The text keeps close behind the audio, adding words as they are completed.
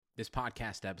This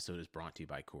podcast episode is brought to you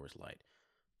by Coors Light.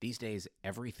 These days,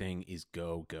 everything is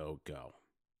go, go, go.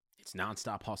 It's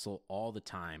nonstop hustle all the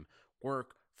time.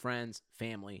 Work, friends,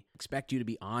 family expect you to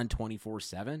be on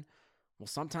 24/7. Well,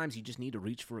 sometimes you just need to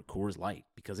reach for a Coors Light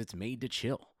because it's made to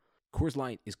chill. Coors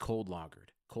Light is cold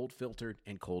lagered, cold filtered,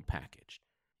 and cold packaged.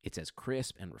 It's as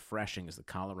crisp and refreshing as the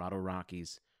Colorado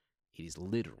Rockies. It is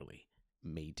literally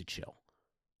made to chill.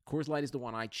 Coors Light is the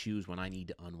one I choose when I need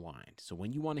to unwind. So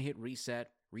when you want to hit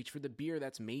reset, reach for the beer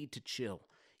that's made to chill.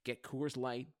 Get Coors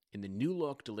Light in the new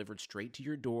look delivered straight to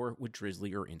your door with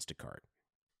Drizzly or Instacart.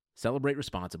 Celebrate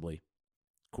responsibly.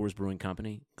 Coors Brewing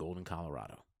Company, Golden,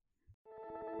 Colorado.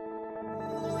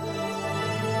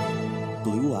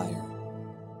 Blue Wire.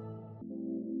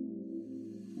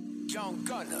 Young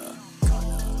Gunner.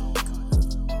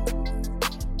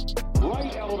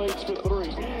 Right elevates for three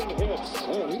and hits.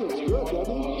 Man, he was good,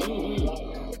 doesn't he?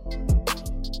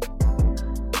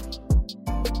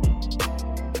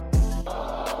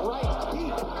 Right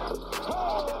deep.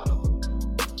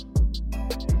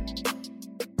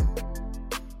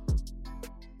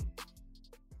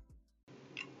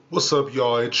 What's up,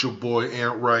 y'all? It's your boy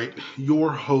Ant Wright,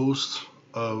 your host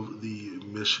of the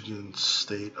Michigan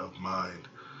State of Mind.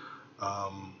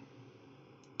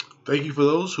 Thank you for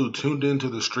those who tuned into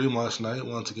the stream last night.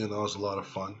 Once again, that was a lot of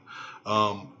fun.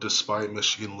 Despite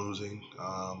Michigan losing,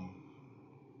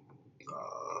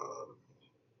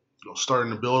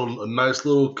 starting to build a nice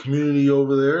little community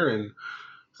over there, and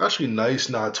it's actually nice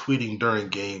not tweeting during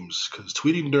games, because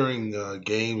tweeting during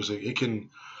games, it can,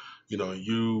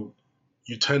 you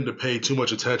tend to pay too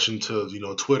much attention to,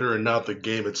 Twitter and not the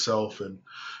game itself, and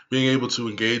being able to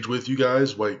engage with you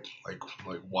guys like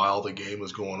while the game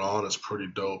is going on is pretty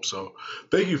dope. So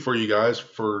thank you for you guys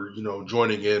for,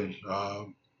 joining in.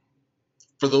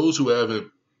 For those who haven't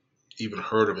even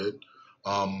heard of it,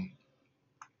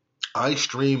 I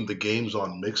stream the games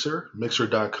on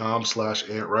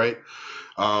mixer.com/AntWright.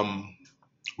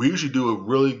 We usually do a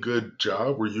really good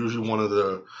job. We're usually one of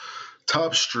the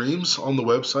top streams on the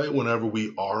website whenever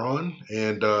we are on,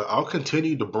 and I'll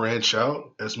continue to branch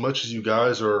out as much as you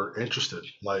guys are interested.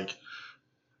 Like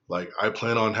I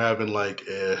plan on having like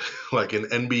an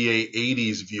NBA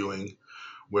 80s viewing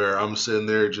where I'm sitting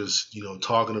there just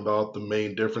talking about the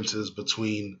main differences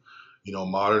between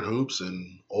modern hoops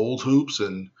and old hoops,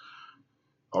 and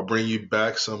I'll bring you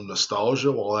back some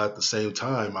nostalgia while at the same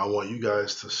time I want you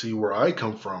guys to see where I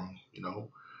come from.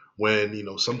 When,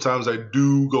 sometimes I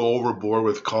do go overboard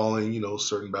with calling,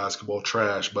 certain basketball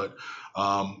trash, but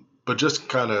just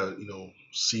kind of,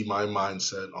 see my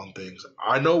mindset on things.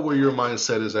 I know where your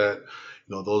mindset is at.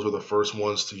 Those were the first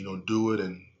ones to, do it,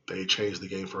 and they changed the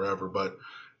game forever. But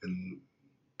in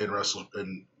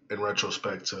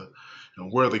retrospect to,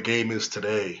 where the game is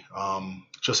today,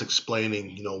 just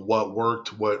explaining, what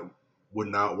worked, what would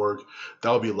not work,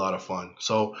 that would be a lot of fun.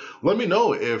 So let me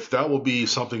know if that will be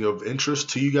something of interest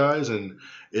to you guys, and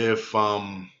if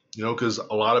because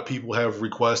a lot of people have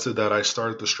requested that I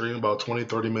start the stream about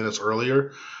 20-30 minutes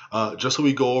earlier, just so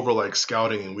we go over like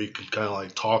scouting and we can kind of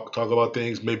like talk about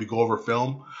things, maybe go over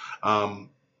film.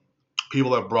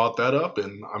 People have brought that up,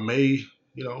 and I may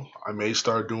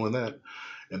start doing that,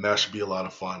 and that should be a lot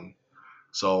of fun.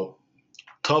 So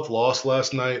tough loss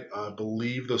last night. I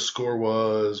believe the score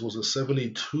was it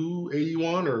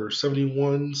 72-81 or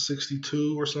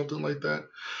 71-62 or something like that.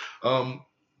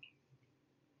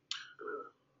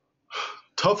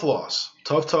 Tough loss,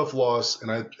 tough loss,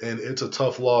 and it's a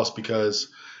tough loss because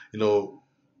being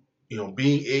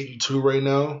 8-2 right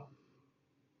now,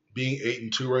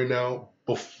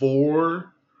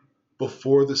 before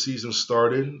the season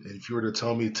started, and if you were to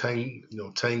tell me 10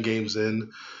 games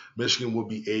in, Michigan would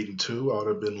be 8-2, I would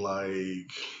have been like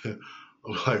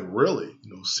really,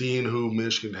 seeing who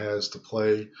Michigan has to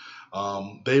play.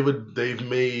 They've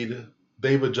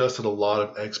adjusted a lot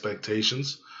of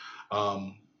expectations,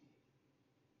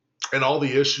 and all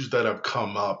the issues that have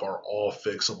come up are all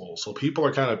fixable. So people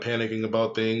are kind of panicking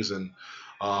about things, and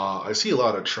I see a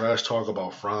lot of trash talk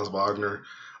about Franz Wagner.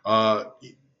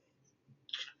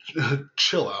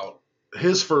 Chill out.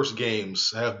 His first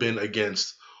games have been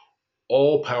against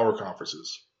all power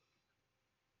conferences.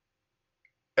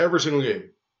 Every single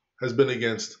game has been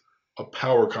against a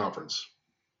power conference.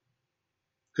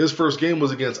 His first game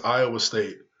was against Iowa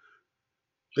State.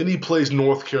 Then he plays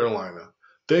North Carolina,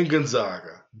 then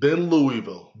Gonzaga, then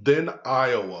Louisville, then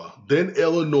Iowa, then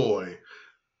Illinois.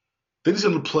 Then he's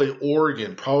going to play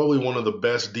Oregon, probably one of the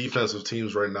best defensive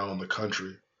teams right now in the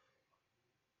country.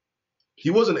 He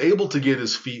wasn't able to get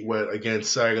his feet wet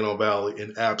against Saginaw Valley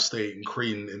and App State and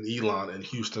Creighton and Elon and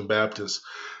Houston Baptist.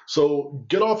 So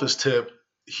get off his tip.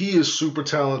 He is super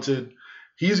talented.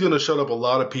 He's going to shut up a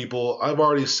lot of people. I've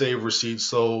already saved receipts,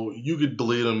 so you could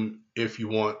delete them if you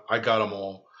want. I got them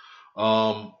all.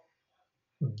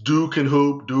 Dude can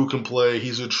hoop. Dude can play.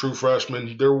 He's a true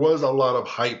freshman. There was a lot of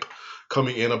hype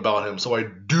coming in about him. So I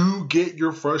do get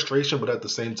your frustration, but at the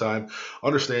same time,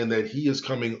 understand that he is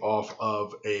coming off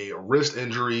of a wrist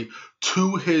injury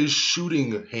to his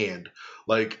shooting hand.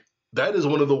 Like, that is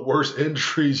one of the worst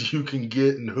injuries you can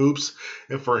get in hoops.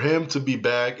 And for him to be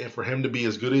back and for him to be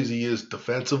as good as he is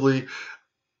defensively,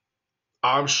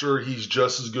 I'm sure he's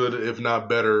just as good, if not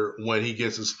better, when he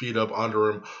gets his feet up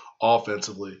under him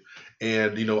offensively.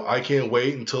 And, I can't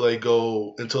wait until they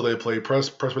play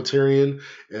Presbyterian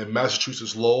and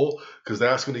Massachusetts Lowell, because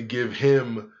that's going to give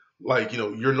him,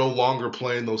 you're no longer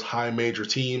playing those high major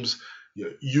teams.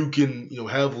 You can,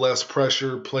 have less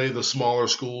pressure, play the smaller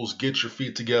schools, get your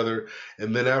feet together.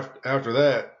 And then after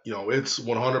that, it's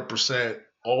 100%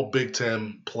 all Big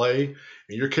Ten play. And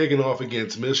you're kicking off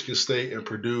against Michigan State and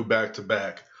Purdue back to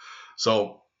back.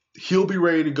 So he'll be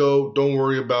ready to go. Don't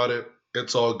worry about it.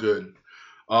 It's all good.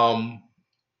 So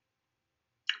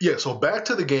back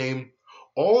to the game.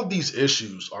 All of these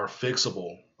issues are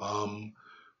fixable. And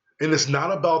it's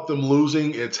not about them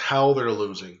losing, it's how they're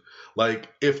losing. Like,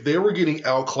 if they were getting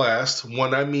outclassed,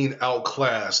 what I mean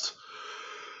outclassed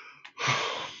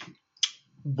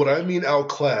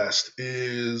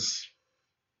is,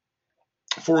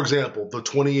 for example, the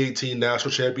 2018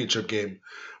 National Championship game,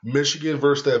 Michigan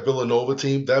versus that Villanova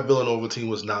team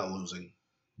was not losing.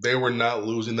 They were not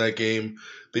losing that game.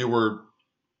 They were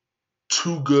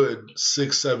too good,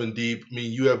 6-7 deep. I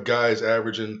mean, you have guys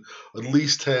averaging at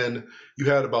least 10.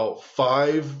 You had about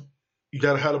five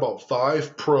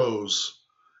pros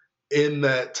in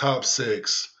that top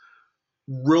six.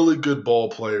 Really good ball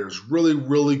players. Really,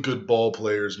 really good ball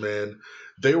players, man.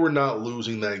 They were not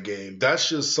losing that game. That's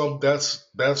just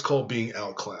that's called being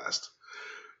outclassed.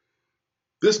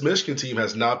 This Michigan team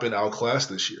has not been outclassed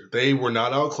this year. They were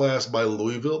not outclassed by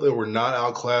Louisville. They were not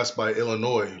outclassed by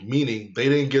Illinois, meaning they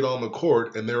didn't get on the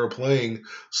court and they were playing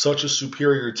such a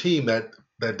superior team that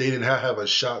they didn't have a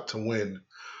shot to win.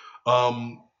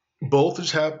 Both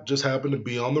just happened to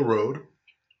be on the road,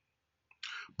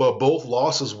 but both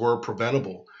losses were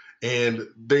preventable, and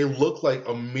they look like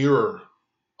a mirror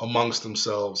amongst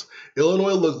themselves.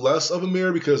 Illinois looked less of a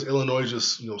mirror because Illinois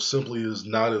just simply is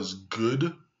not as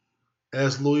good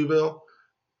as Louisville.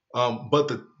 But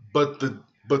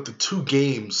the two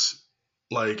games,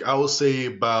 like, I would say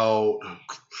about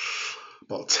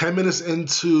 10 minutes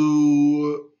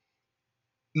into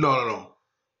no.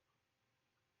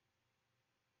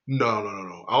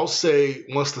 I'll say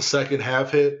once the second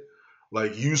half hit,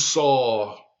 like, you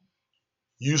saw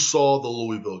the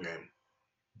Louisville game.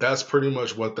 That's pretty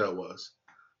much what that was.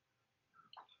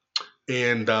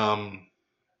 And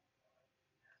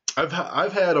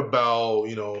I've had about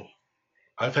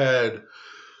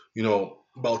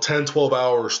about 10, 12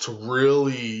 hours to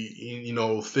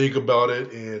really, think about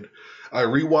it. And I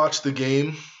rewatched the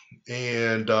game,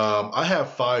 and I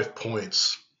have 5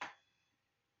 points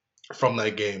from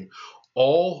that game.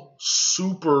 All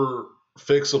super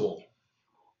fixable.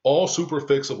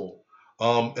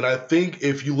 And I think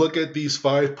if you look at these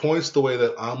 5 points the way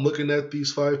that I'm looking at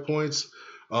these 5 points,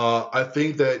 I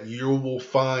think that you will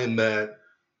find that,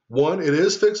 1, it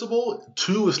is fixable.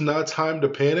 2, it's not time to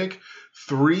panic.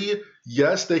 3,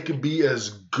 yes, they can be as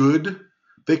good.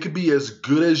 They could be as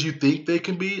good as you think they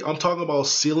can be. I'm talking about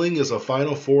ceiling as a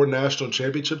Final Four national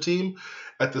championship team.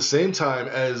 At the same time,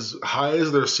 as high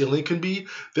as their ceiling can be,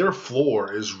 their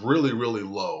floor is really, really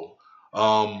low.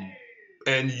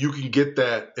 And you can get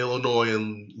that Illinois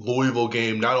and Louisville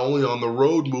game not only on the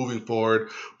road moving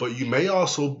forward, but you may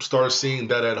also start seeing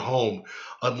that at home,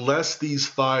 unless these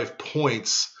 5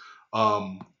 points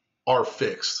are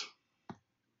fixed.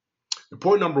 And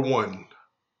point number 1,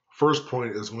 first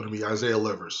point is going to be Isaiah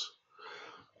Livers.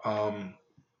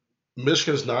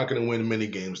 Michigan's not going to win many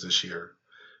games this year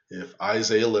if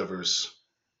Isaiah Livers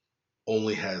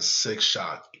only has 6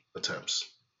 shot attempts.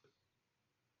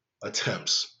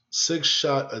 6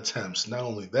 shot attempts. Not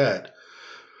only that,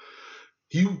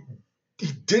 he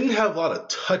didn't have a lot of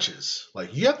touches.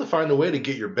 Like, you have to find a way to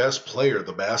get your best player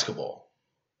the basketball.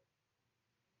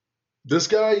 This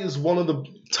guy is one of the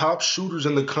top shooters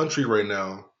in the country right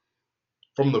now,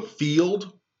 from the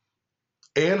field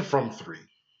and from 3.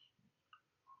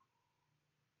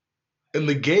 In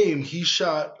the game, he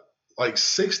shot like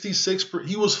 66%.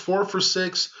 He was 4 for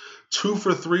 6, 2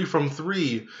 for 3 from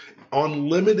 3 on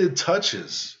limited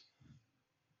touches.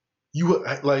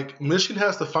 Michigan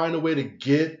has to find a way to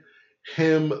get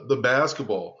him the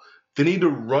basketball. They need to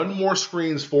run more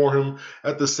screens for him.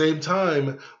 At the same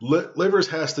time, Livers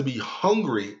has to be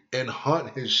hungry and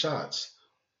hunt his shots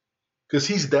because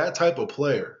he's that type of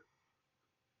player.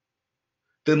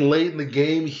 Then late in the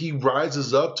game, he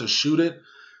rises up to shoot it,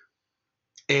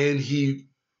 and he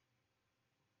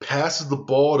passes the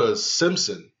ball to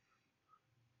Simpson.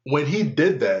 When he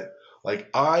did that, like,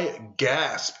 I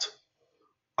gasped.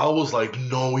 I was like,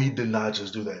 no, he did not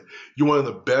just do that. You're one of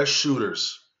the best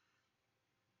shooters.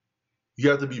 You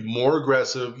have to be more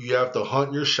aggressive. You have to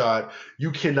hunt your shot.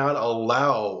 You cannot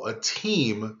allow a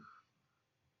team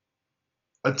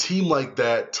like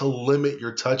that to limit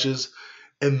your touches.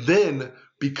 And then,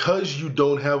 because you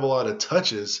don't have a lot of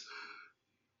touches,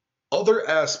 other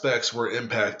aspects were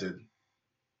impacted.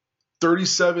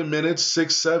 37 minutes,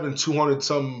 6'7",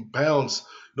 200-something pounds,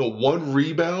 one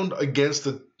rebound against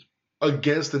an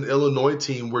Illinois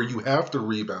team where you have to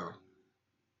rebound.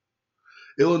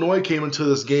 Illinois came into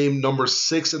this game number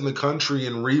 6 in the country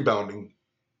in rebounding,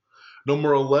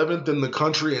 number 11th in the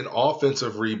country in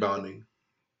offensive rebounding.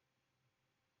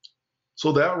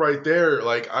 So that right there,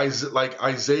 like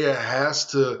Isaiah has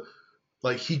to,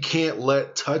 he can't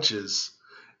let touches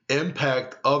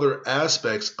impact other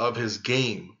aspects of his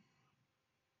game.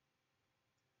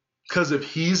 Because if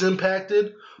he's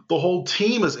impacted, the whole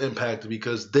team is impacted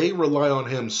because they rely on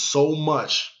him so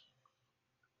much.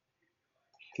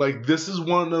 Like, this is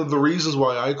one of the reasons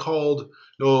why I called,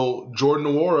 Jordan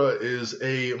Nwora is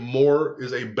a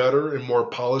better and more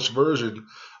polished version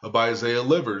of Isaiah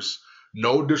Livers.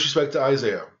 No disrespect to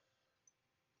Isaiah,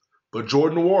 but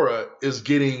Jordan Nwora is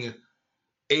getting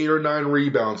 8 or 9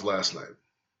 rebounds last night.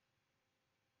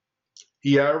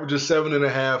 He averages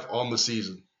 7.5 on the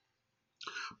season,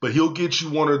 but he'll get you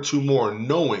 1 or 2 more,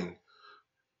 knowing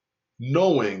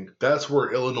that's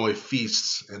where Illinois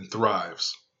feasts and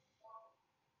thrives.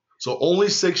 So only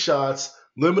 6 shots,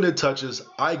 limited touches.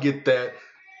 I get that.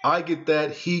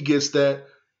 He gets that.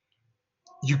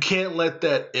 You can't let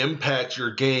that impact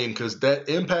your game because that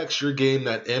impacts your game.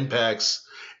 That impacts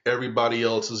everybody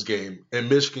else's game. And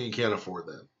Michigan can't afford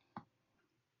that.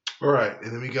 All right.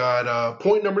 And then we got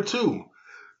point number 2.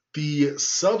 The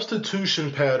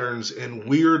substitution patterns and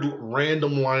weird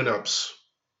random lineups.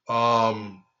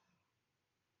 I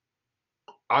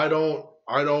don't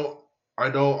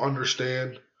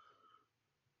understand.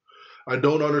 I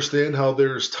don't understand how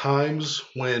there's times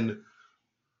when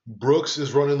Brooks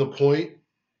is running the point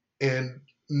and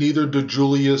neither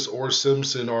DeJulius or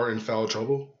Simpson are in foul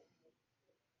trouble.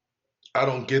 I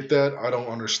don't get that. I don't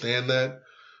understand that.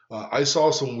 I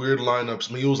saw some weird lineups.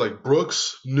 I mean, it was like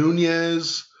Brooks,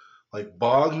 Nunez, like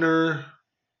Bogner,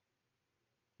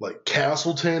 like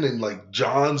Castleton, and like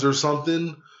Johns or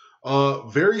something.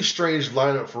 Very strange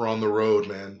lineup for on the road,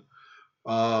 man.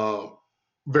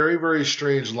 Very, very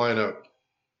strange lineup.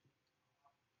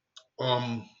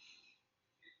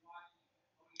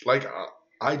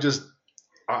 I just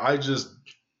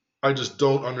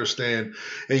don't understand.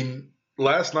 And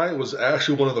last night was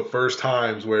actually one of the first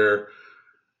times where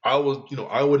I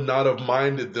would not have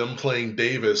minded them playing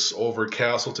Davis over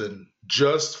Castleton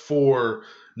just for,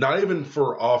 not even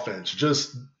for offense,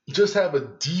 just have a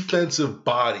defensive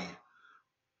body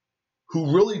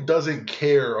who really doesn't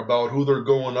care about who they're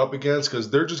going up against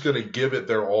because they're just going to give it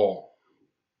their all.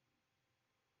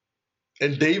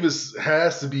 And Davis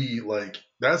has to be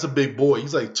that's a big boy.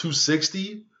 He's like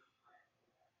 260,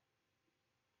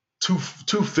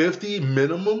 250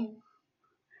 minimum.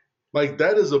 Like,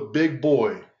 that is a big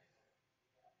boy.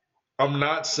 I'm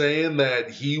not saying that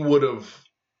he would have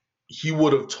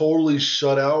totally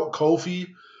shut out Kofi,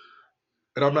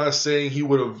 and I'm not saying he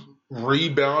would have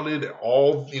rebounded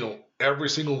every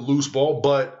single loose ball,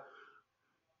 but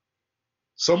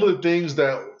some of the things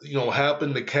that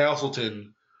happened to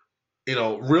Castleton,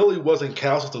 really wasn't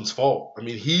Castleton's fault. I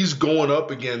mean, he's going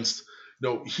up against,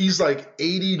 he's like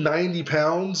 80, 90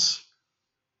 pounds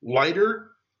lighter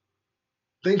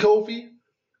than Kofi.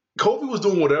 Kofi was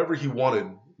doing whatever he wanted.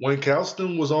 When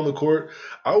Castleton was on the court,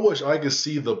 I wish I could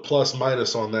see the plus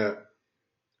minus on that.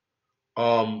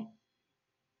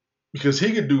 Because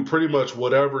he could do pretty much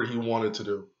whatever he wanted to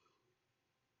do.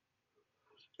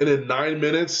 And in 9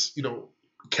 minutes,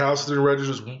 Castleton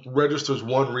registers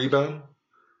 1 rebound.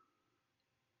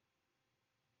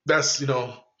 That's, and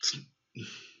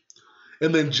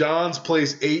then Johns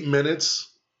plays 8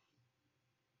 minutes.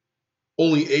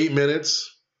 Only 8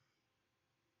 minutes.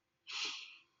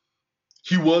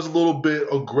 He was a little bit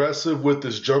aggressive with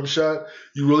this jump shot.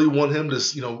 You really want him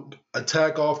to,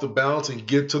 attack off the bounce and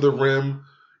get to the rim,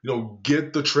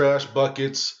 get the trash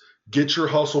buckets, get your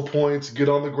hustle points, get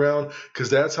on the ground, because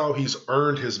that's how he's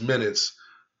earned his minutes.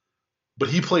 but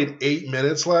he played 8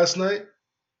 minutes last night.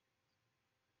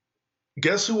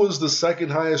 Guess who was the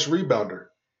second highest rebounder?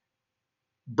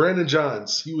 Brandon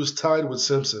Johns. He was tied with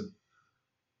Simpson.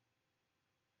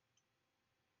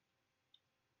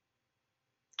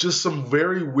 Just some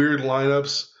very weird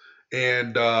lineups,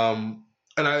 and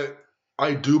I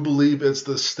do believe it's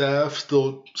the staff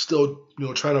still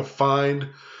trying to find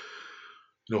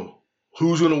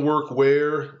who's going to work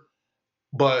where.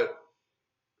 But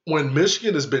when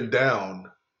Michigan has been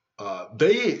down,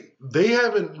 they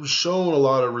haven't shown a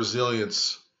lot of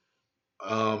resilience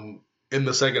in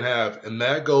the second half, and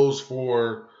that goes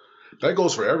for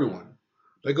everyone.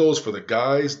 That goes for the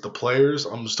guys, the players.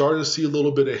 I'm starting to see a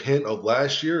little bit of hint of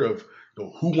last year of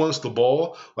who wants the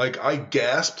ball. Like, I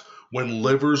gasped when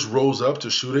Livers rose up to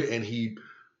shoot it and he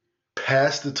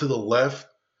passed it to the left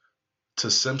to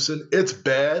Simpson. It's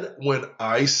bad when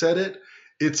I said it.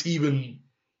 It's even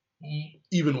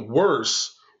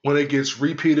worse when it gets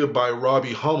repeated by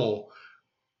Robbie Hummel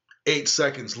 8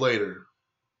 seconds later.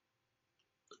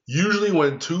 Usually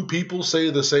when two people say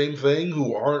the same thing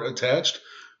who aren't attached,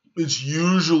 it's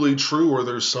usually true or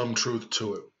there's some truth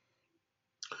to it.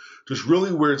 Just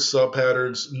really weird sub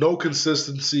patterns, no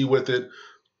consistency with it,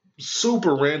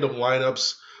 super random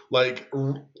lineups, like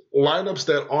lineups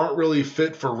that aren't really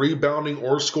fit for rebounding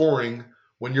or scoring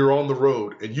when you're on the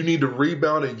road and you need to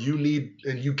rebound and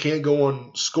you can't go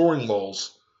on scoring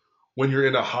lulls when you're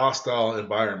in a hostile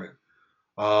environment.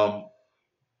 But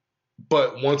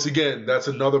once again, that's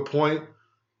another point.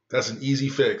 That's an easy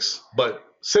fix. But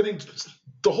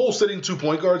the whole sitting 2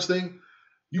 point guards thing,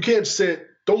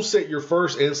 don't sit your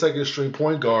first and second string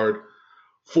point guard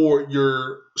for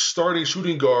your starting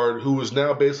shooting guard, who is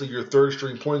now basically your third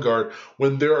string point guard,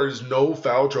 when there is no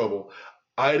foul trouble.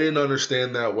 I didn't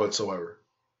understand that whatsoever.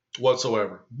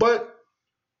 But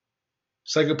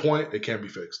second point, it can be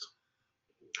fixed.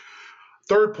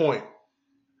 Third point,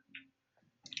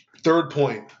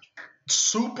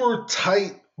 super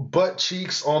tight butt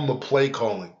cheeks on the play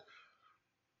calling.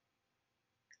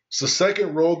 It's the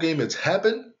second road game it's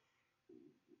happened.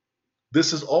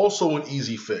 This is also an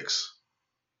easy fix.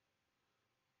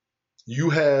 You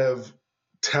have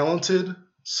talented,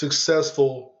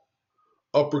 successful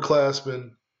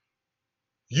upperclassmen.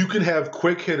 You can have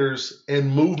quick hitters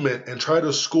and movement and try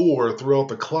to score throughout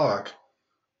the clock,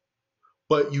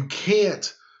 but you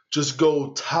can't just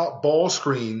go top ball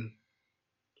screen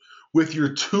with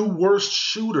your two worst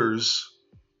shooters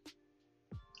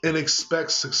and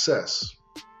expect success.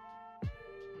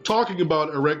 Talking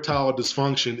about erectile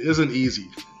dysfunction isn't easy.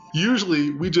 Usually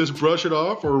we just brush it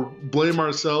off or blame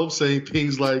ourselves, saying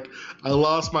things like, I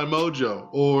lost my mojo,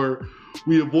 or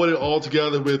we avoid it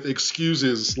altogether with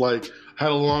excuses like,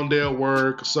 had a long day at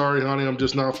work, sorry honey, I'm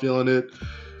just not feeling it.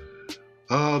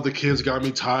 The kids got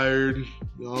me tired.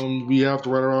 We have to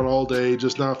run around all day,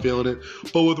 just not feeling it.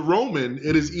 But with Roman,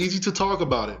 it is easy to talk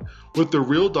about it. With the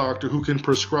real doctor who can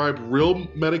prescribe real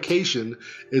medication,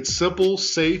 it's simple,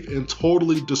 safe, and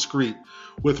totally discreet.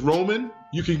 With Roman,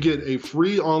 you can get a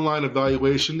free online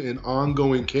evaluation and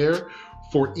ongoing care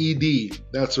for ED.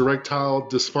 That's erectile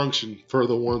dysfunction, for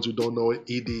the ones who don't know what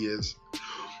ED is.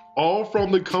 All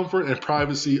from the comfort and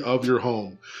privacy of your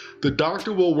home. The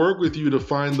doctor will work with you to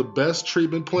find the best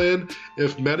treatment plan.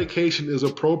 If medication is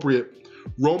appropriate,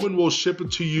 Roman will ship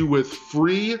it to you with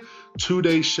free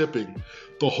 2-day shipping.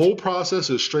 The whole process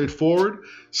is straightforward,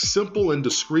 simple, and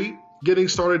discreet. Getting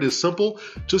started is simple.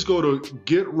 Just go to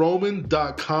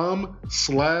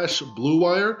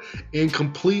getroman.com/bluewire and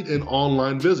complete an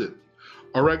online visit.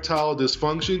 Erectile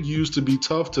dysfunction used to be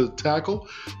tough to tackle,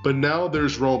 but now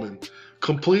there's Roman.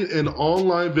 Complete an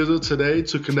online visit today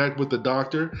to connect with the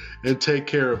doctor and take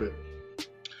care of it.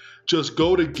 Just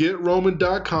go to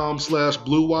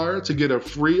getroman.com/bluewire to get a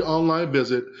free online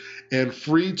visit and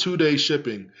free 2-day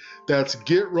shipping. That's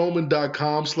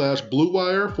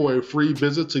getroman.com/bluewire for a free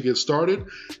visit to get started.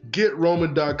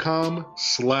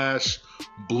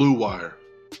 getroman.com/bluewire.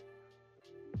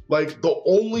 Like, the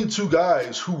only two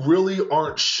guys who really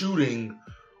aren't shooting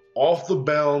off the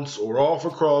bounce or off a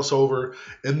crossover,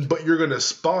 but you're going to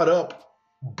spot up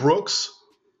Brooks,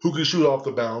 who can shoot off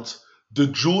the bounce,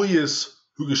 DeJulius,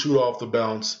 who can shoot off the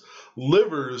bounce,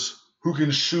 Livers, who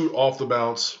can shoot off the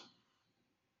bounce.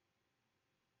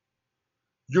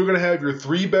 You're going to have your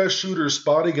three best shooters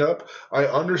spotting up. I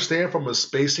understand from a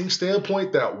spacing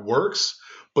standpoint that works,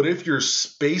 but if you're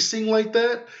spacing like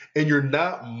that and you're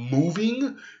not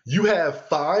moving, you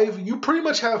pretty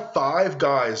much have 5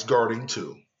 guys guarding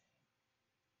 2.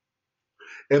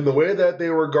 And the way that they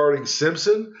were guarding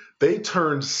Simpson, they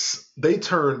turned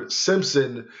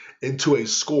Simpson into a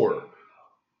scorer.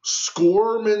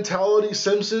 Score mentality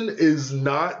Simpson is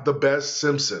not the best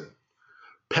Simpson.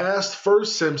 Pass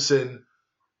first Simpson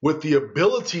with the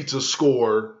ability to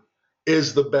score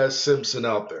is the best Simpson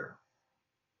out there.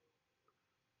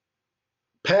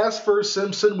 Pass first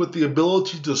Simpson with the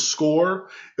ability to score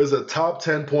is a top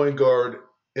 10 point guard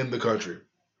in the country.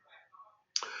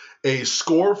 A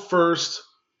score first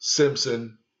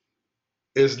Simpson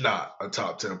is not a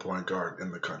top 10 point guard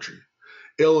in the country.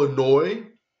 Illinois,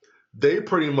 they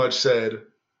pretty much said,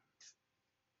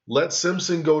 let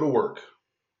Simpson go to work.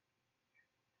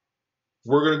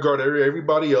 We're going to guard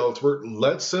everybody else.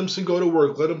 Let Simpson go to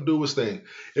work. Let him do his thing.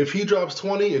 If he drops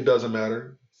 20, it doesn't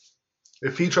matter.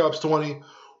 If he drops 20,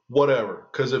 whatever.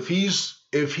 Because if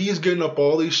he's getting up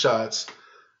all these shots,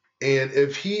 and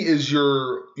if he is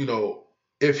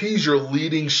if he's your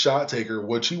leading shot taker,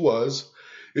 which he was,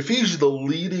 if he's the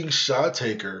leading shot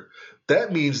taker,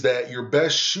 that means that your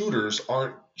best shooters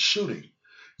aren't shooting.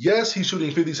 Yes, he's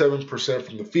shooting 57%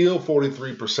 from the field,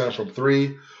 43% from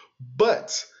three,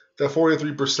 but that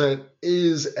 43%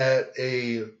 is at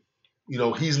a,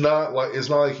 he's not like, it's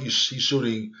not like he's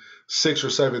shooting 6 or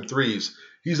 7 threes.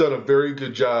 He's done a very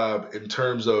good job in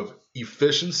terms of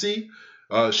efficiency,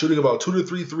 shooting about 2 to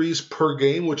 3 threes per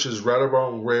game, which is right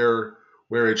around where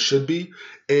it should be.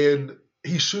 And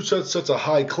he shoots at such a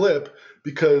high clip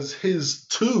because his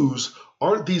twos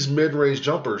aren't these mid-range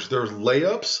jumpers. They're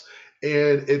layups,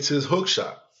 and it's his hook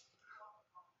shot.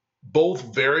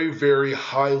 Both very, very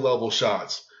high-level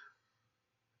shots.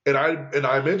 And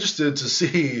I'm interested to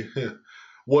see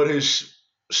what his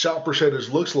shot percentage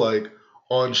looks like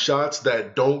on shots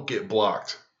that don't get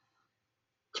blocked.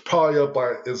 It's probably up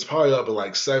at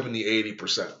like 70,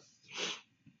 80%.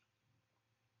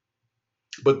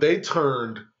 But they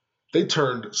turned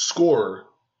scorer.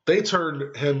 They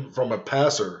turned him from a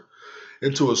passer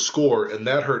into a scorer, and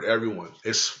that hurt everyone.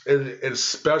 It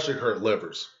especially hurt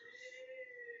Livers.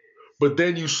 But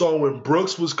then you saw when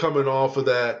Brooks was coming off of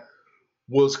that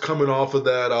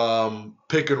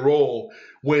pick and roll,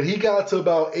 when he got to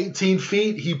about 18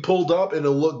 feet, he pulled up and it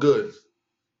looked good.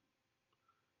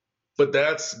 But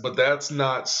that's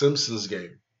not Simpson's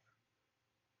game.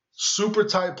 Super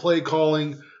tight play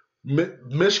calling.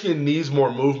 Michigan needs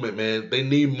more movement, man. They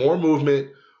need more movement,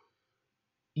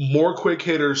 more quick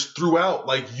hitters throughout.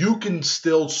 Like, you can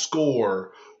still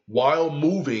score while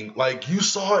moving. Like, you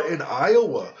saw it in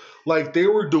Iowa. Like, they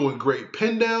were doing great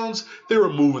pin downs. They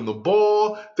were moving the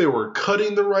ball. They were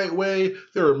cutting the right way.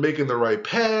 They were making the right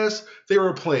pass. They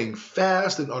were playing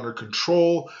fast and under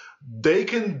control. They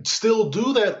can still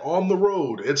do that on the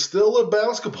road. It's still a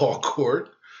basketball court.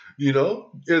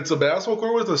 It's a basketball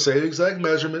court with the same exact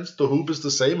measurements. The hoop is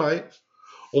the same height.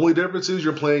 Only difference is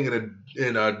you're playing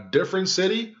in a different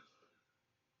city,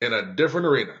 in a different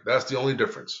arena. That's the only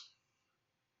difference.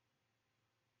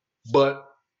 But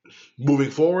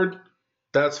moving forward,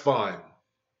 that's fine.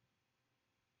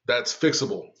 That's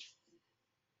fixable.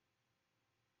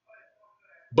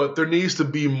 But there needs to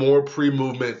be more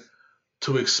pre-movement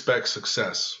to expect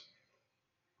success.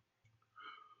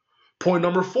 Point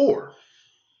number 4.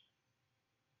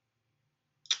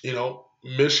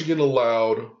 Michigan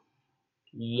allowed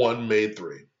 1 made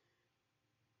 3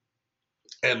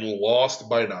 and lost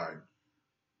by 9.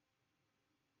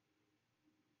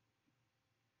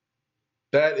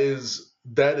 That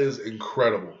is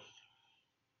incredible.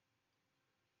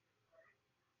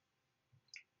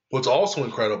 What's also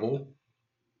incredible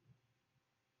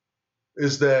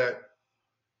is that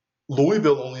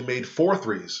Louisville only made 4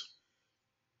 threes.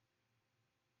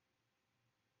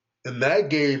 And that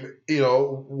game,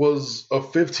 was a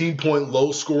 15-point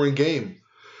low-scoring game.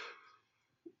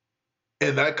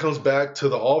 And that comes back to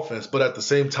the offense. But at the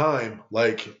same time,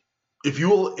 like, if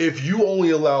you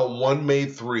only allow 1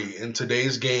 made 3 in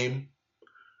today's game,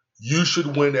 you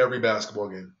should win every basketball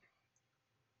game.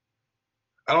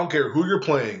 I don't care who you're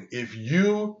playing. If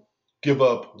you give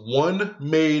up 1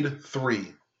 made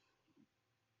 3,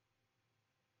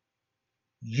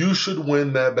 you should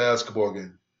win that basketball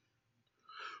game.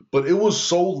 But it was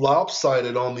so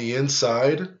lopsided on the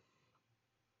inside,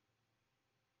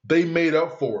 they made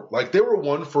up for it. Like, they were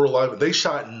 1 for 11. They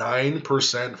shot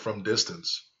 9% from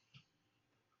distance.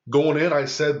 Going in, I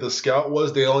said the scout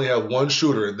was they only have 1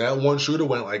 shooter, and that 1 shooter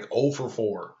went like 0 for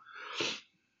 4.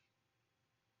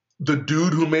 The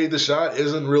dude who made the shot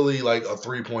isn't really like a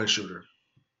 3-point shooter.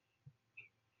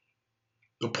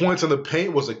 The points in the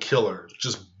paint was a killer.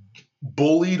 Just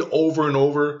bullied over and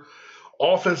over.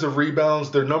 Offensive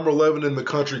rebounds, they're number 11 in the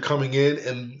country coming in,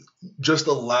 and just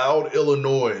allowed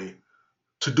Illinois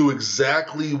to do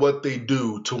exactly what they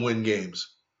do to win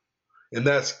games. And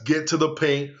that's get to the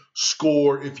paint,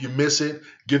 score. If you miss it,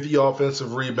 get the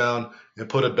offensive rebound and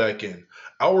put it back in.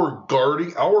 Our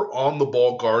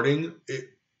on-the-ball guarding,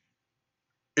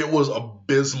 it was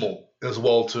abysmal as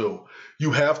well, too.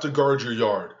 You have to guard your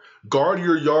yard. Guard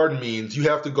your yard means you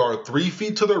have to guard 3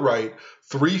 feet to the right,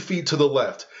 3 feet to the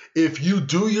left. If you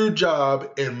do your job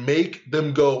and make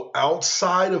them go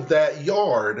outside of that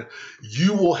yard,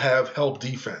 you will have help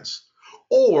defense.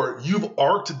 Or you've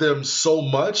arced them so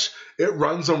much, it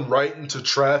runs them right into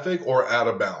traffic or out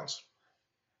of bounds.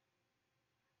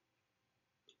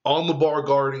 On the ball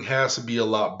guarding has to be a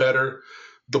lot better.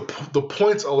 The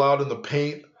points allowed in the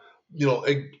paint,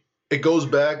 it goes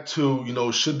back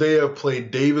to, should they have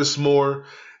played Davis more?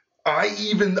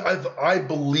 I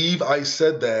believe I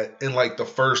said that in like the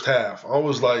first half. I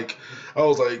was like,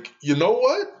 you know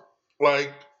what?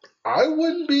 Like, I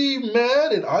wouldn't be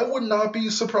mad and I would not be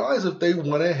surprised if they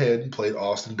went ahead and played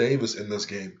Austin Davis in this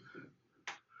game.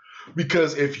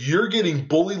 Because if you're getting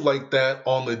bullied like that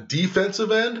on the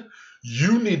defensive end,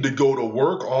 you need to go to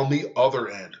work on the other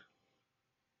end.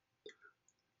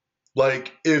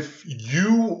 Like, if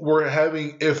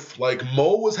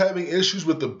Mo was having issues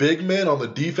with the big man on the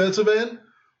defensive end,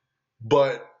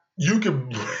 but you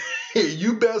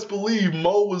best believe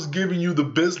Mo was giving you the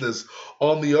business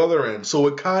on the other end. So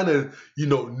it kind of,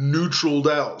 neutraled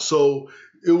out. So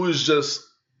it was just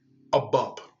a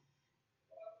bump.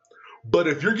 But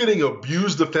if you're getting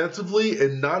abused defensively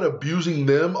and not abusing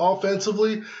them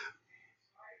offensively,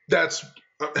 that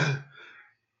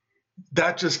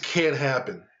just can't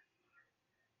happen.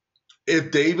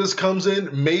 If Davis comes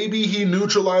in, maybe he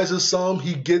neutralizes some,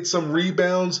 he gets some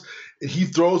rebounds, and he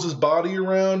throws his body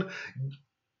around.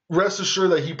 Rest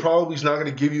assured that he probably is not going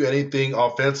to give you anything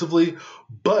offensively,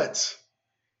 but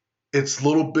it's a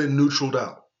little bit neutraled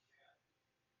out.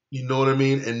 You know what I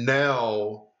mean? And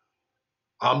now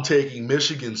I'm taking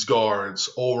Michigan's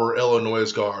guards over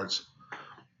Illinois' guards.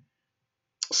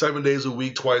 7 days a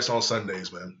week, twice on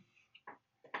Sundays, man.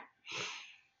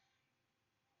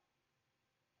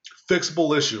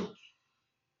 Fixable issue.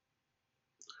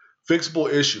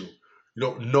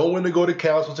 Know when to go to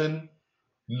Castleton.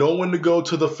 Know when to go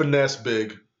to the finesse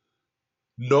big.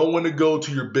 Know when to go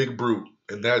to your big brute,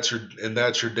 and that's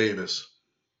your Davis.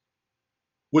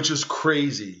 Which is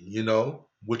crazy,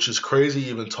 Which is crazy to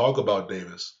even talk about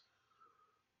Davis.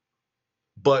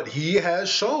 But he has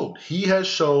shown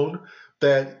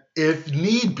that if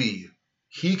need be,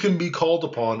 he can be called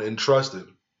upon and trusted.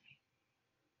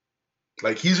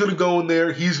 Like, he's going to go in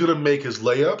there, he's going to make his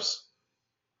layups,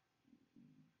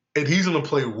 and he's going to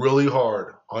play really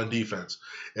hard on defense.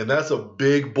 And that's a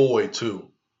big boy,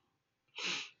 too.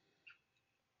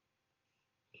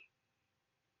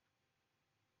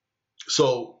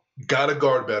 So, got to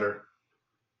guard better.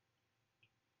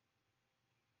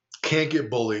 Can't get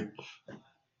bullied.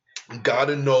 Got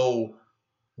to know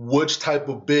which type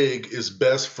of big is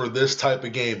best for this type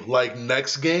of game. Like,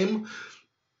 next game,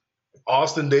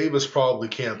 Austin Davis probably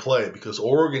can't play because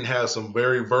Oregon has some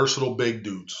very versatile big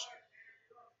dudes.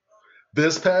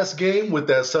 This past game with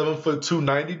that 7'2",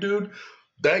 290 dude,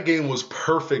 that game was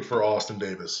perfect for Austin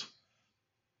Davis.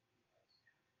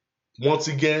 Once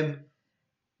again,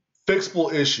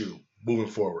 fixable issue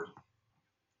moving forward.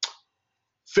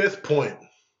 5th point.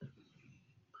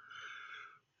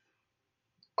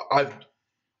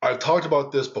 I've talked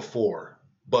about this before,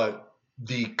 but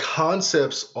the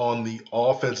concepts on the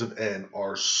offensive end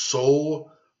are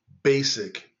so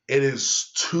basic. It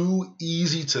is too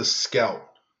easy to scout.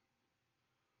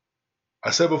 I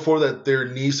said before that there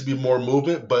needs to be more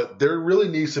movement, but there really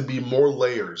needs to be more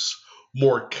layers,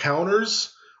 more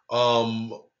counters,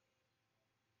 more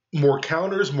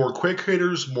quick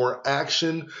hitters, more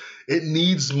action. It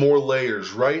needs more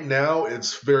layers. Right now,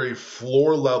 it's very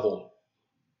floor level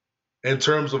in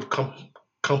terms of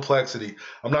complexity.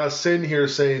 I'm not sitting here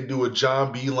saying do a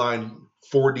John Beilein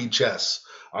 4D chess.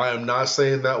 I am not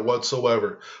saying that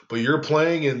whatsoever. But you're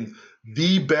playing in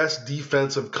the best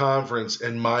defensive conference,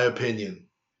 in my opinion.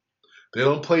 They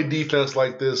don't play defense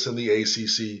like this in the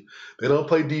ACC. They don't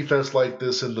play defense like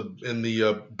this in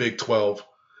the Big 12.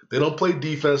 They don't play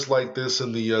defense like this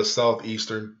in the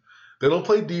Southeastern. They don't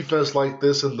play defense like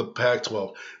this in the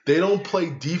Pac-12. They don't play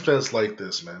defense like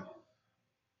this, man.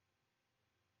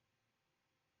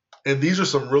 And these are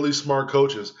some really smart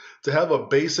coaches. To have a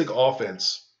basic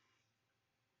offense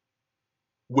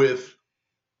with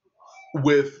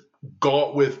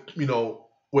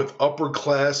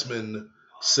upperclassmen,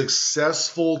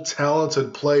 successful,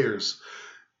 talented players,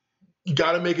 you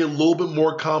got to make it a little bit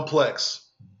more complex.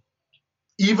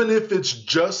 Even if it's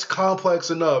just complex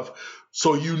enough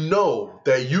So you know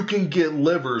that you can get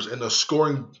Livers in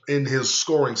his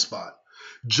scoring spot.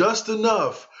 Just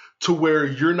enough to where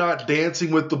you're not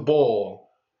dancing with the ball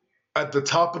at the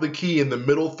top of the key in the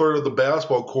middle third of the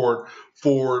basketball court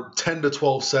for 10 to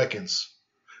 12 seconds.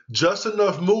 Just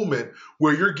enough movement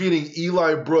where you're getting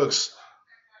Eli Brooks,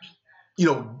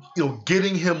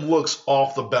 getting him looks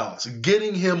off the bounce,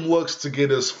 getting him looks to get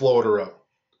his floater up.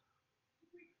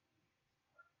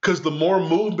 Because the more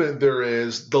movement there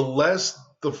is, the less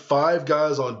the 5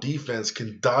 guys on defense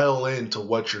can dial into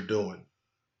what you're doing.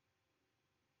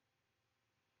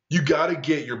 You got to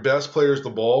get your best players the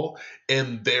ball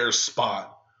in their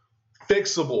spot.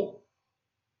 Fixable.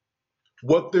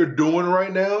 What they're doing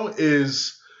right now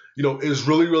is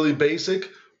really, really basic,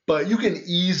 but you can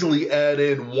easily add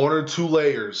in 1 or 2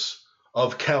 layers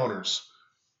of counters.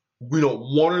 1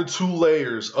 or 2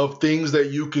 layers of things that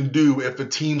you can do if a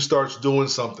team starts doing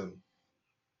something.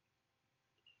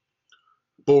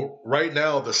 But right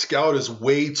now, the scout is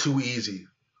way too easy.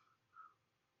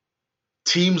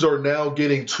 Teams are now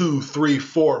getting 2, 3,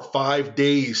 4, 5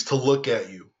 days to look at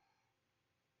you.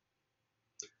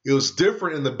 It was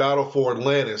different in the battle for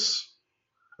Atlantis.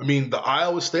 I mean, the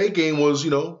Iowa State game was,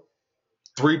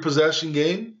 3-possession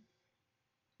game.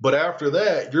 But after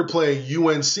that, you're playing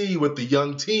UNC with the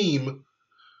young team.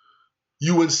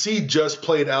 UNC just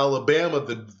played Alabama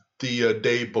the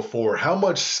day before. How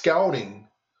much scouting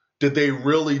did they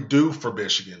really do for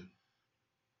Michigan?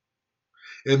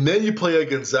 And then you play a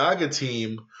Gonzaga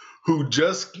team who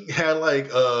just had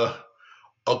like a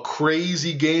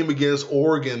crazy game against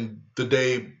Oregon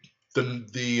the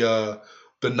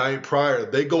night prior.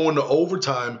 They go into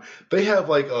overtime. They have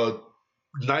like a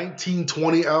 19,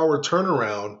 20-hour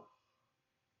turnaround.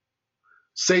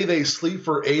 Say they sleep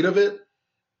for 8 of it.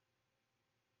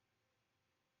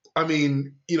 I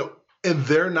mean, and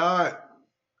they're not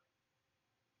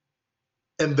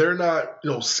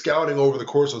scouting over the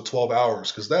course of 12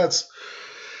 hours, because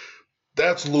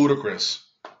that's ludicrous.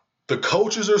 The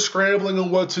coaches are scrambling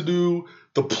on what to do.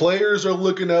 The players are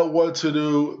looking at what to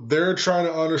do. They're trying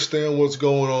to understand what's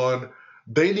going on.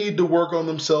 They need to work on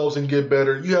themselves and get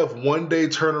better. You have 1-day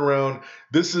turnaround.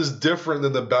 This is different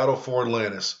than the Battle for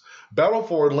Atlantis. Battle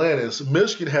for Atlantis,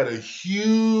 Michigan had a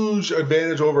huge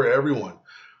advantage over everyone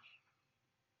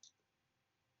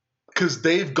because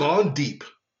they've gone deep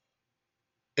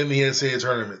in the NCAA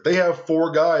tournament. They have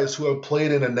 4 guys who have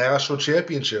played in a national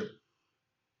championship.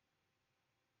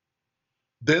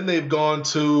 Then they've gone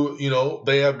to,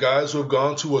 they have guys who have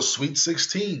gone to a Sweet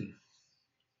 16.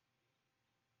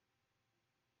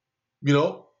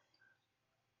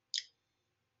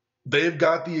 They've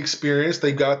got the experience.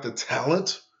 They've got the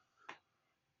talent.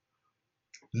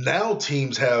 Now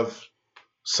teams have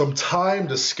some time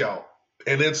to scout,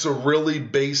 and it's a really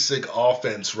basic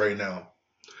offense right now.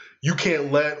 You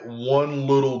can't let one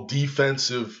little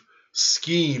defensive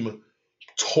scheme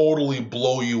totally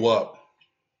blow you up.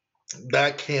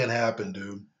 That can't happen,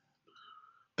 dude.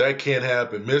 That can't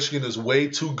happen. Michigan is way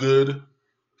too good.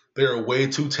 They're way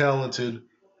too talented.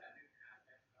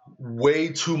 Way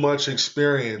too much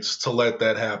experience to let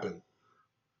that happen.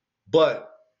 But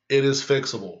it is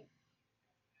fixable.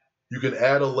 You can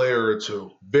add a layer or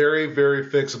 2. Very, very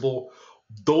fixable.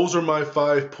 Those are my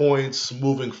 5 points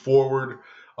moving forward.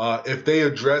 If they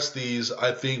address these,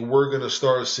 I think we're going to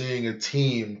start seeing a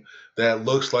team that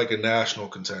looks like a national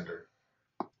contender.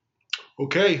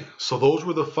 Okay, so those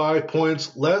were the 5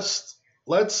 points. Let's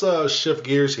shift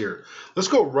gears here. Let's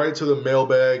go right to the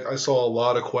mailbag. I saw a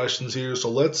lot of questions here, so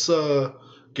let's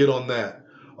get on that.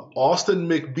 Austin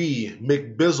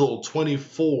McBizzle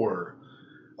 24.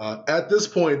 At this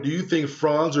point, do you think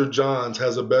Franz or Johns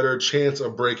has a better chance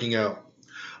of breaking out?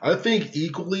 I think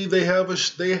equally they have a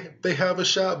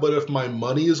shot, but if my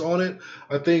money is on it,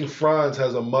 I think Franz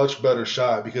has a much better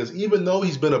shot, because even though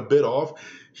he's been a bit off,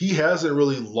 he hasn't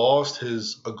really lost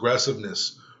his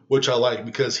aggressiveness, which I like,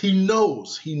 because he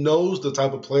knows the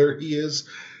type of player he is,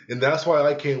 and that's why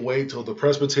I can't wait till the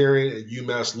Presbyterian and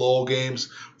UMass Lowell games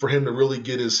for him to really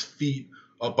get his feet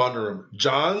up under him.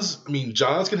 Johns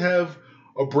can have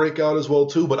a breakout as well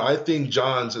too, but I think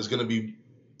Johns is going to be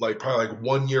probably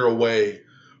 1 year away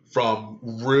from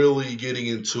really getting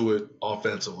into it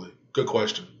offensively. Good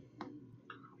question.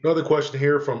 Another question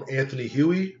here from Anthony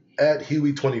Huey at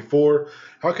Huey24.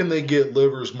 How can they get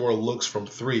Livers more looks from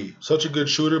 3? Such a good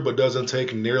shooter, but doesn't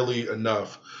take nearly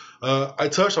enough. I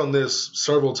touched on this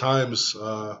several times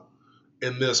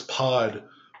in this pod,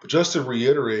 but just to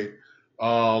reiterate,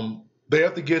 they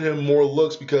have to get him more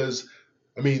looks, because,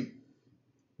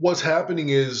 what's happening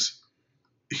is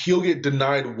he'll get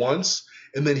denied once,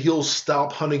 and then he'll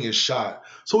stop hunting his shot.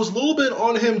 So it's a little bit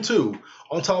on him too.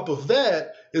 On top of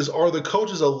that are the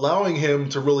coaches allowing him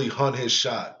to really hunt his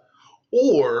shot?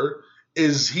 Or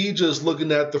is he just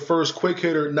looking at the first quick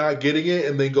hitter, not getting it,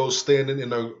 and then goes standing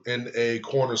in a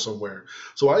corner somewhere?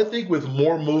 So I think with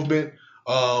more movement,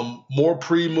 more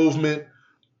pre-movement,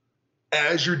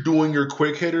 as you're doing your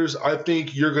quick hitters, I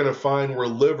think you're going to find where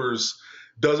Livers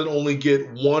doesn't only get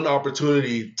one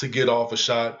opportunity to get off a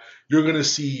shot. You're going to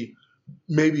see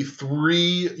maybe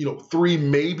three,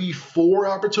 maybe four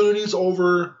opportunities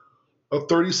over a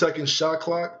 30-second shot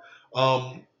clock.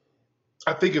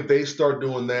 I think if they start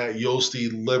doing that, you'll see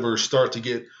Livers start to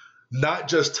get not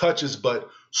just touches, but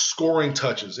scoring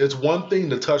touches. It's one thing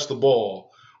to touch the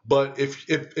ball, but if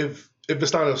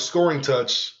it's not a scoring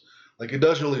touch, like, it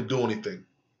doesn't really do anything.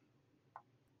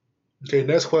 Okay,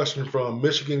 next question from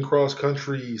Michigan Cross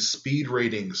Country Speed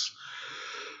Ratings.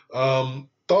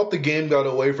 Thought the game got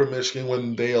away from Michigan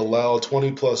when they allowed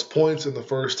 20-plus points in the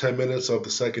first 10 minutes of the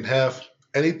second half.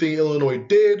 Anything Illinois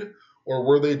did, or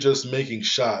were they just making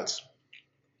shots?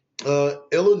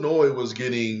 Illinois was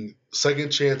getting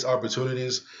second-chance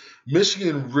opportunities.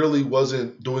 Michigan really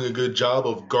wasn't doing a good job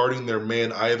of guarding their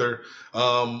man either.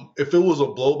 If it was a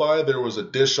blow-by, there was a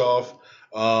dish-off.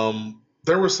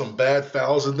 There were some bad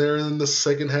fouls in there in the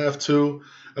second half too.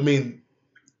 I mean,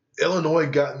 Illinois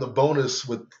got in the bonus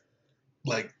with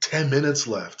like 10 minutes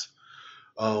left.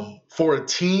 For a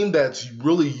team that's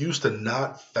really used to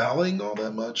not fouling all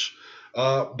that much,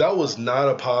 that was not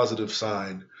a positive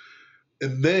sign.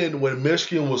 And then when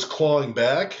Michigan was clawing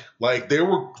back, like they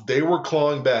were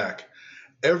clawing back.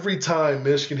 Every time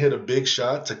Michigan hit a big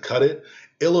shot to cut it,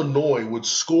 Illinois would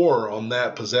score on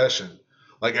that possession.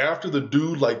 Like after the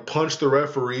dude like punched the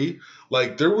referee,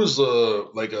 like there was a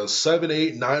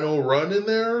 7-8, 9-0 run in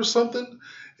there or something.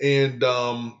 And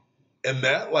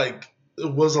that like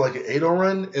it was like an 8-0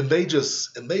 run, and they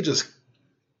just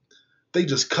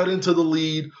cut into the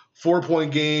lead.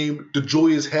 4-point game.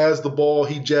 DeJulius has the ball.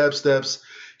 He jab steps.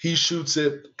 He shoots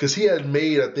it because he had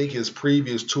made, I think, his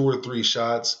previous 2 or 3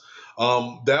 shots.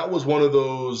 That was one of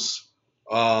those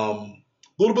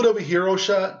little bit of a hero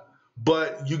shot,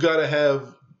 but you got to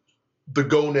have the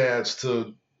gonads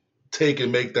to take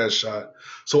and make that shot.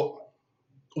 So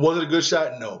was it a good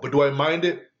shot? No. But do I mind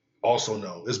it? Also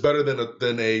no. It's better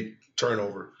than a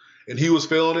turnover. And he was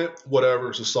feeling it. Whatever.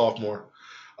 It's a sophomore.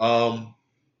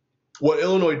 What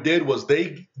Illinois did was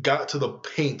they got to the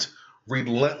paint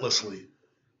relentlessly.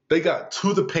 They got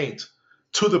to the paint.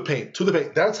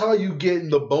 That's how you get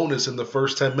in the bonus in the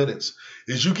first 10 minutes,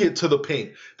 is you get to the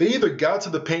paint. They either got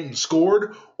to the paint and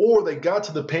scored, or they got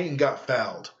to the paint and got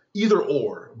fouled. Either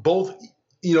or. Both,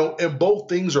 and both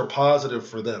things are positive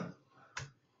for them.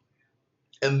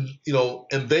 And,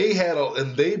 and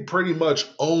they pretty much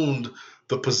owned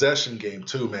the possession game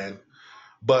too, man.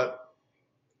 But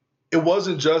it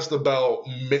wasn't just about,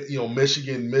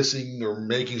 Michigan missing or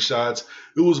making shots.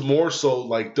 It was more so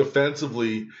like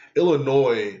defensively,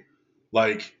 Illinois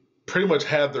like pretty much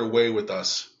had their way with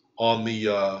us on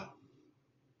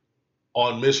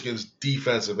Michigan's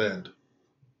defensive end.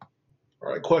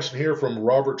 All right, question here from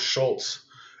Robert Schultz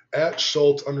at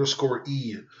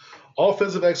Schultz_E.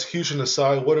 Offensive execution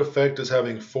aside, what effect is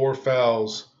having 4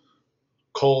 fouls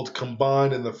called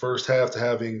combined in the first half to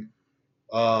having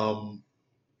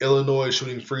Illinois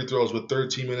shooting free throws with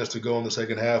 13 minutes to go in the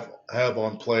second half have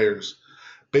on players?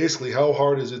 Basically, how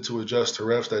hard is it to adjust to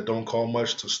refs that don't call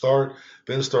much to start,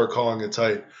 then start calling it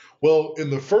tight? Well,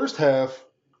 in the first half,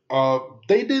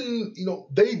 they didn't,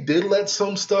 they did let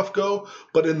some stuff go,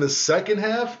 but in the second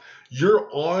half, you're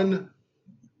on,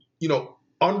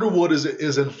 Underwood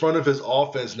is in front of his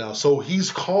offense now, so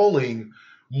he's calling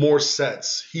more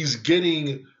sets. He's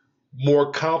getting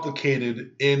more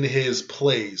complicated in his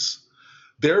plays.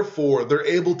 Therefore, they're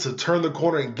able to turn the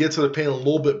corner and get to the paint a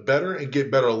little bit better and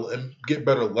get better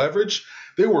leverage.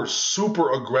 They were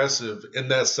super aggressive in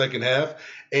that second half,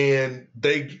 and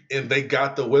they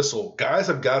got the whistle. Guys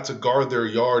have got to guard their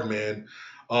yard, man.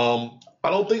 I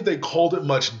don't think they called it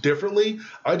much differently.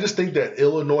 I just think that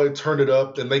Illinois turned it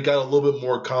up and they got a little bit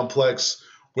more complex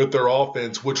with their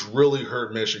offense, which really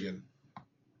hurt Michigan.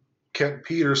 Kent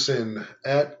Peterson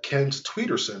at Kent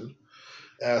Tweederson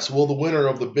asks, will the winner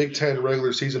of the Big Ten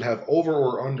regular season have over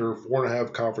or under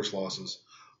 4.5 conference losses?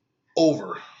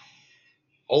 Over.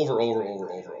 Over.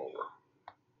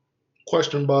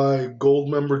 Question by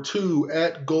Goldmember2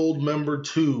 at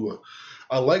Goldmember2.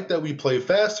 I like that we play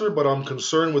faster, but I'm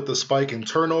concerned with the spike in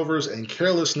turnovers and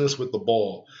carelessness with the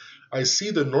ball. I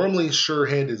see the normally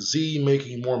sure-handed Z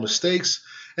making more mistakes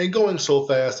and going so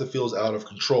fast it feels out of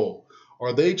control.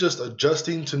 Are they just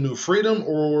adjusting to new freedom,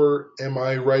 or am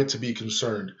I right to be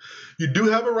concerned? You do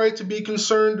have a right to be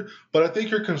concerned, but I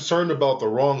think you're concerned about the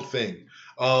wrong thing.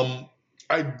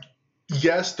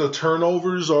 Yes, the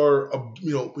turnovers are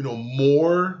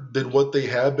more than what they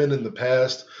have been in the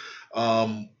past,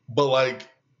 but like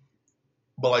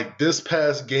this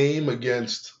past game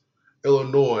against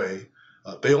Illinois,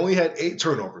 they only had 8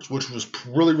 turnovers, which was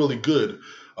really, really good.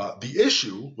 The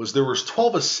issue was there was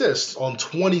 12 assists on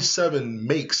 27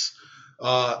 makes.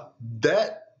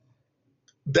 That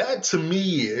to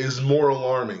me is more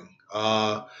alarming.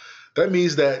 That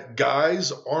means that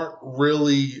guys aren't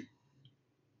really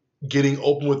getting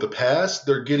open with the pass.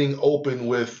 They're getting open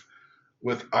with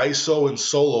ISO and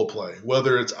solo play,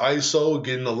 whether it's ISO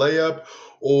getting a layup,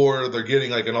 or they're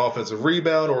getting like an offensive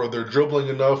rebound, or they're dribbling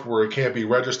enough where it can't be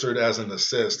registered as an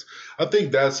assist. I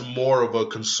think that's more of a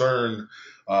concern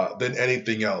than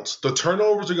anything else. The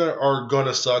turnovers are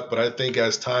gonna suck, but I think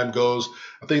as time goes,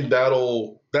 I think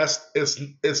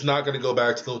it's not gonna go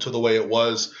back to the way it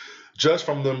was, just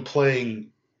from them playing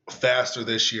faster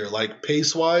this year. Like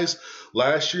pace-wise,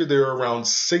 last year they were around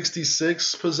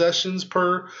 66 possessions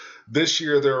per. This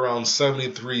year they're around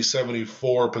 73,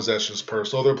 74 possessions per.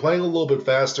 So they're playing a little bit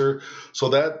faster, so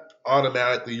that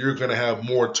automatically you're going to have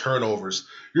more turnovers.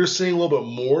 You're seeing a little bit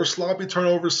more sloppy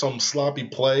turnovers, some sloppy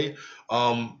play.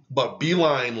 But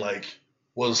Beeline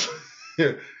was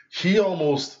he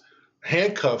almost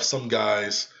handcuffed some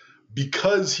guys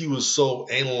because he was so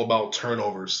anal about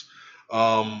turnovers.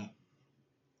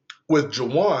 With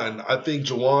Juwan, I think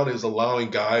Juwan is allowing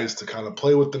guys to kind of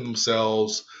play within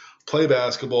themselves, play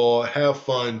basketball, have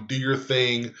fun, do your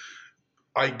thing.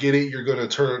 I get it, you're going to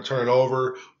turn it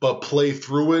over, but play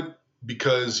through it,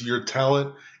 because your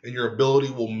talent and your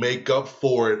ability will make up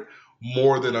for it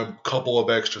more than a couple of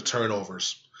extra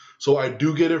turnovers. So I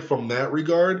do get it from that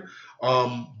regard,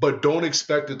 but don't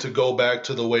expect it to go back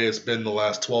to the way it's been the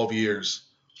last 12 years.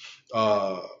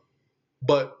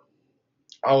 But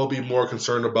I will be more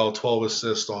concerned about 12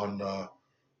 assists on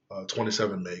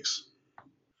 27 makes.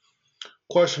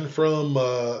 Question from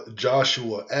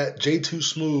Joshua at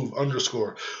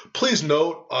J2Smooth_. Please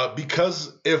note,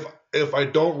 because if I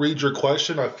don't read your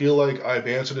question, I feel like I've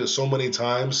answered it so many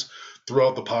times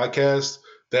throughout the podcast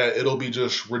that it'll be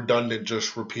just redundant,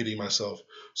 just repeating myself.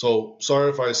 So sorry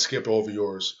if I skip over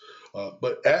yours.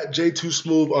 But at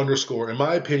J2Smooth_, in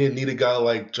my opinion, need a guy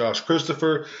like Josh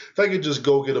Christopher that could just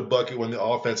go get a bucket when the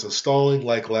offense is stalling,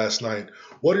 like last night.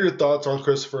 What are your thoughts on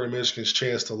Christopher and Michigan's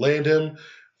chance to land him?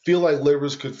 Feel like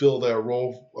Livers could fill that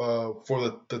role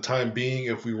for the time being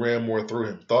if we ran more through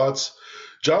him. Thoughts?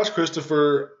 Josh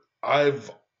Christopher, I've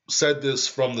said this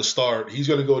from the start. He's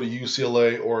going to go to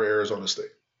UCLA or Arizona State.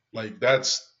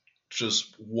 That's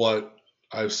just what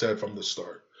I've said from the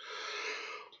start.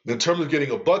 In terms of getting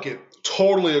a bucket,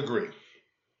 totally agree.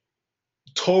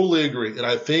 Totally agree. And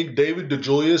I think David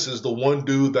DeJulius is the one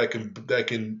dude that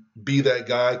can be that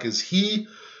guy, because he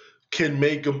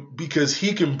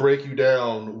can break you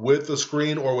down with a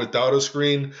screen or without a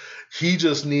screen. He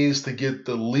just needs to get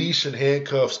the leash and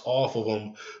handcuffs off of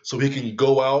him so he can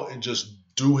go out and just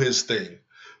do his thing.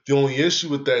 The only issue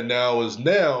with that now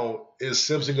is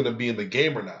Simpson going to be in the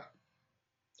game or not?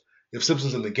 If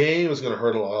Simpson's in the game, it's going to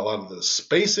hurt a lot of the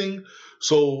spacing.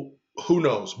 So who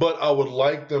knows? But I would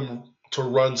like them to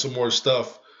run some more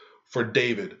stuff for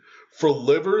David. For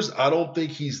Livers, I don't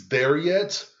think he's there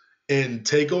yet in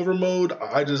takeover mode.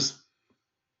 I just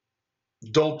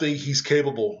don't think he's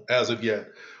capable as of yet.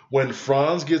 When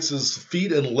Franz gets his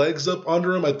feet and legs up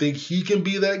under him, I think he can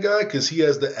be that guy because he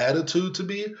has the attitude to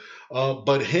be.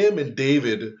 But him and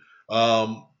David,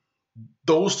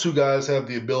 those two guys have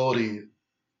the ability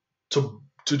to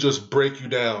just break you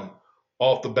down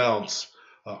off the bounce.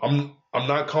 I'm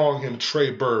not calling him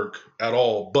Trey Burke at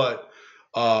all, but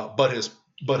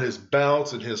his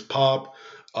bounce and his pop,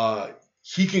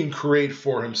 he can create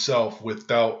for himself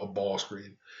without a ball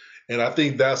screen. And I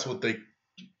think that's what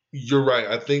you're right.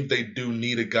 I think they do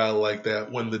need a guy like that.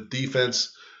 When the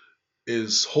defense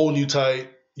is holding you tight,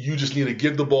 you just need to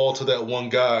give the ball to that one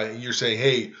guy, and you're saying,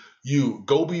 hey, you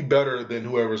go be better than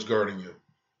whoever's guarding you.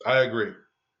 I agree.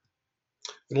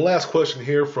 And the last question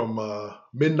here from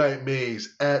Midnight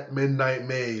Maze at Midnight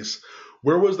Maze.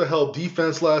 Where was the help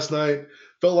defense last night?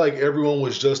 Felt like everyone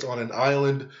was just on an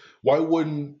island. Why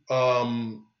wouldn't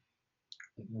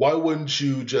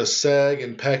you just sag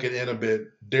and pack it in a bit,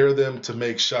 dare them to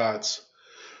make shots?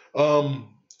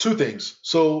 Two things.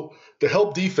 So the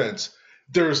help defense,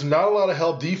 there's not a lot of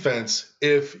help defense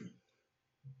if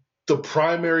the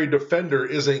primary defender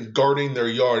isn't guarding their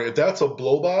yard. If that's a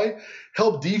blow-by,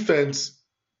 help defense,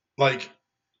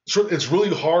 it's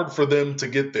really hard for them to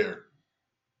get there.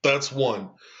 That's one.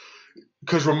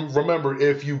 Because remember,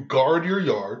 if you guard your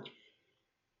yard,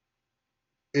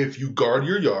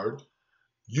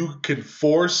 you can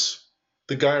force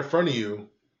the guy in front of you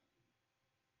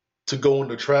to go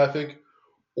into traffic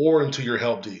or into your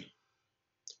help D,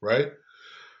 right?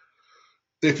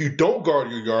 If you don't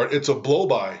guard your yard, it's a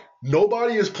blow-by.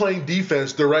 Nobody is playing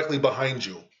defense directly behind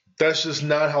you. That's just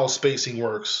not how spacing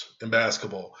works in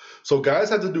basketball. So guys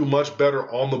have to do much better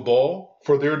on the ball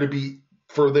for there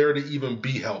to even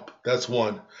be help. That's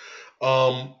one.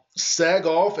 Sag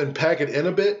off and pack it in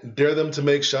a bit, dare them to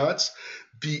make shots.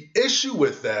 The issue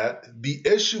with that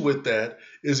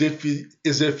is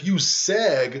if you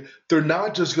sag, they're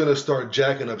not just going to start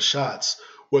jacking up shots.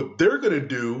 What they're going to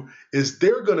do is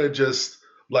they're going to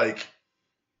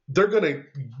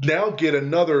now get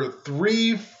another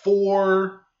 3,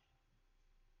 4,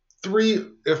 3.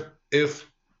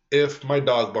 If my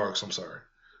dog barks, I'm sorry.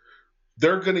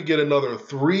 They're going to get another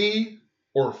 3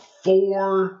 or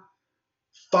 4,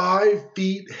 5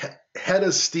 feet head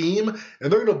of steam,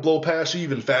 and they're going to blow past you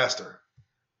even faster.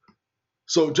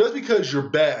 So just because you're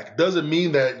back doesn't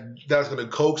mean that that's going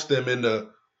to coax them into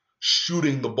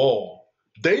shooting the ball.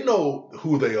 They know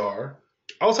who they are.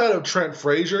 Outside of Trent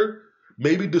Frazier,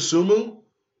 maybe Dosunmu,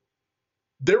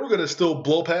 they were going to still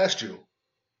blow past you.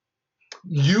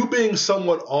 You being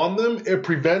somewhat on them, it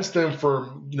prevents them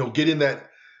from, getting that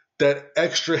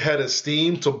extra head of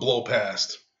steam to blow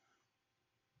past.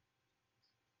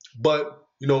 But,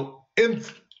 in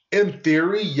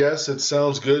theory, yes, it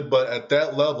sounds good, but at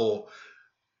that level,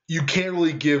 you can't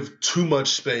really give too much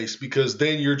space because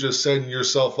then you're just setting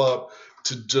yourself up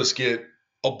to just get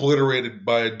obliterated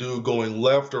by a dude going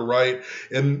left or right.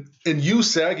 And you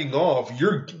sagging off,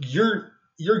 you're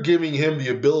giving him the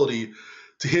ability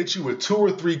to hit you with 2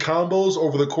 or 3 combos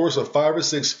over the course of 5 or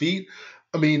 6 feet.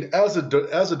 I mean, as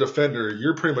a defender,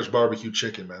 you're pretty much barbecue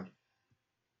chicken, man.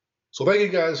 So thank you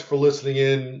guys for listening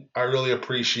in. I really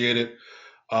appreciate it.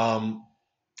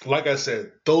 Like I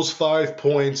said, those 5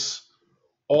 points,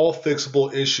 all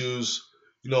fixable issues.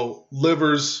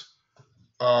 Livers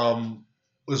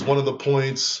is one of the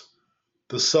points.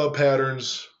 The sub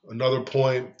patterns, another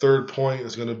point. Third point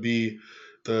is going to be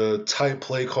the tight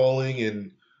play calling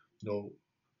and,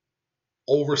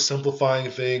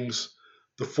 oversimplifying things.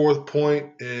 The fourth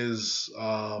point is,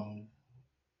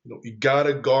 you got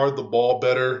to guard the ball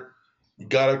better. You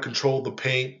got to control the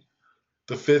paint.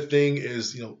 The fifth thing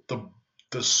is,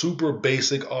 the super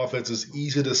basic offense is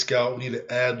easy to scout. We need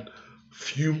to add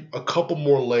a couple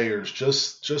more layers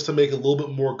just to make it a little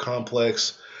bit more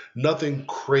complex. Nothing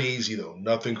crazy, though.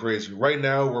 Nothing crazy. Right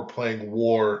now, we're playing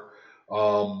war.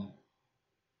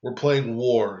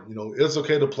 It's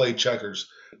okay to play checkers.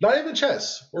 Not even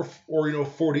chess or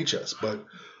 4D chess, but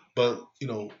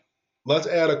let's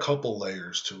add a couple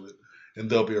layers to it, and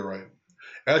they'll be all right.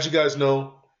 As you guys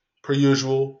know, per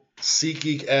usual,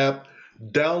 SeatGeek app.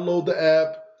 Download the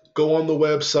app. Go on the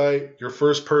website. Your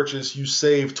first purchase, you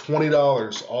save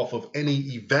 $20 off of any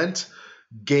event,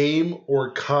 game,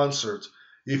 or concert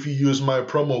if you use my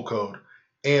promo code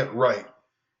ANTWright.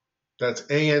 That's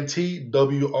ANTWRIGHT.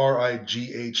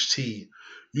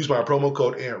 Use my promo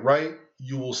code ANTWright.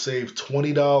 You will save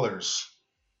 $20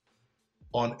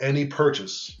 on any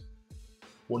purchase.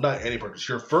 Well, not any purchase.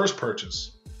 Your first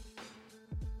purchase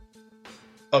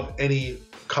of any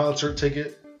concert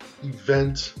ticket,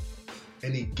 event,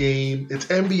 any game. It's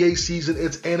NBA season.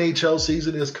 It's NHL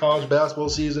season. It's college basketball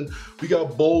season. We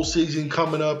got bowl season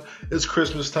coming up. It's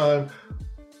Christmas time.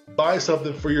 Buy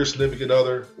something for your significant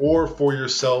other or for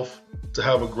yourself to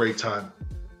have a great time.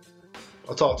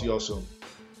 I'll talk to y'all soon.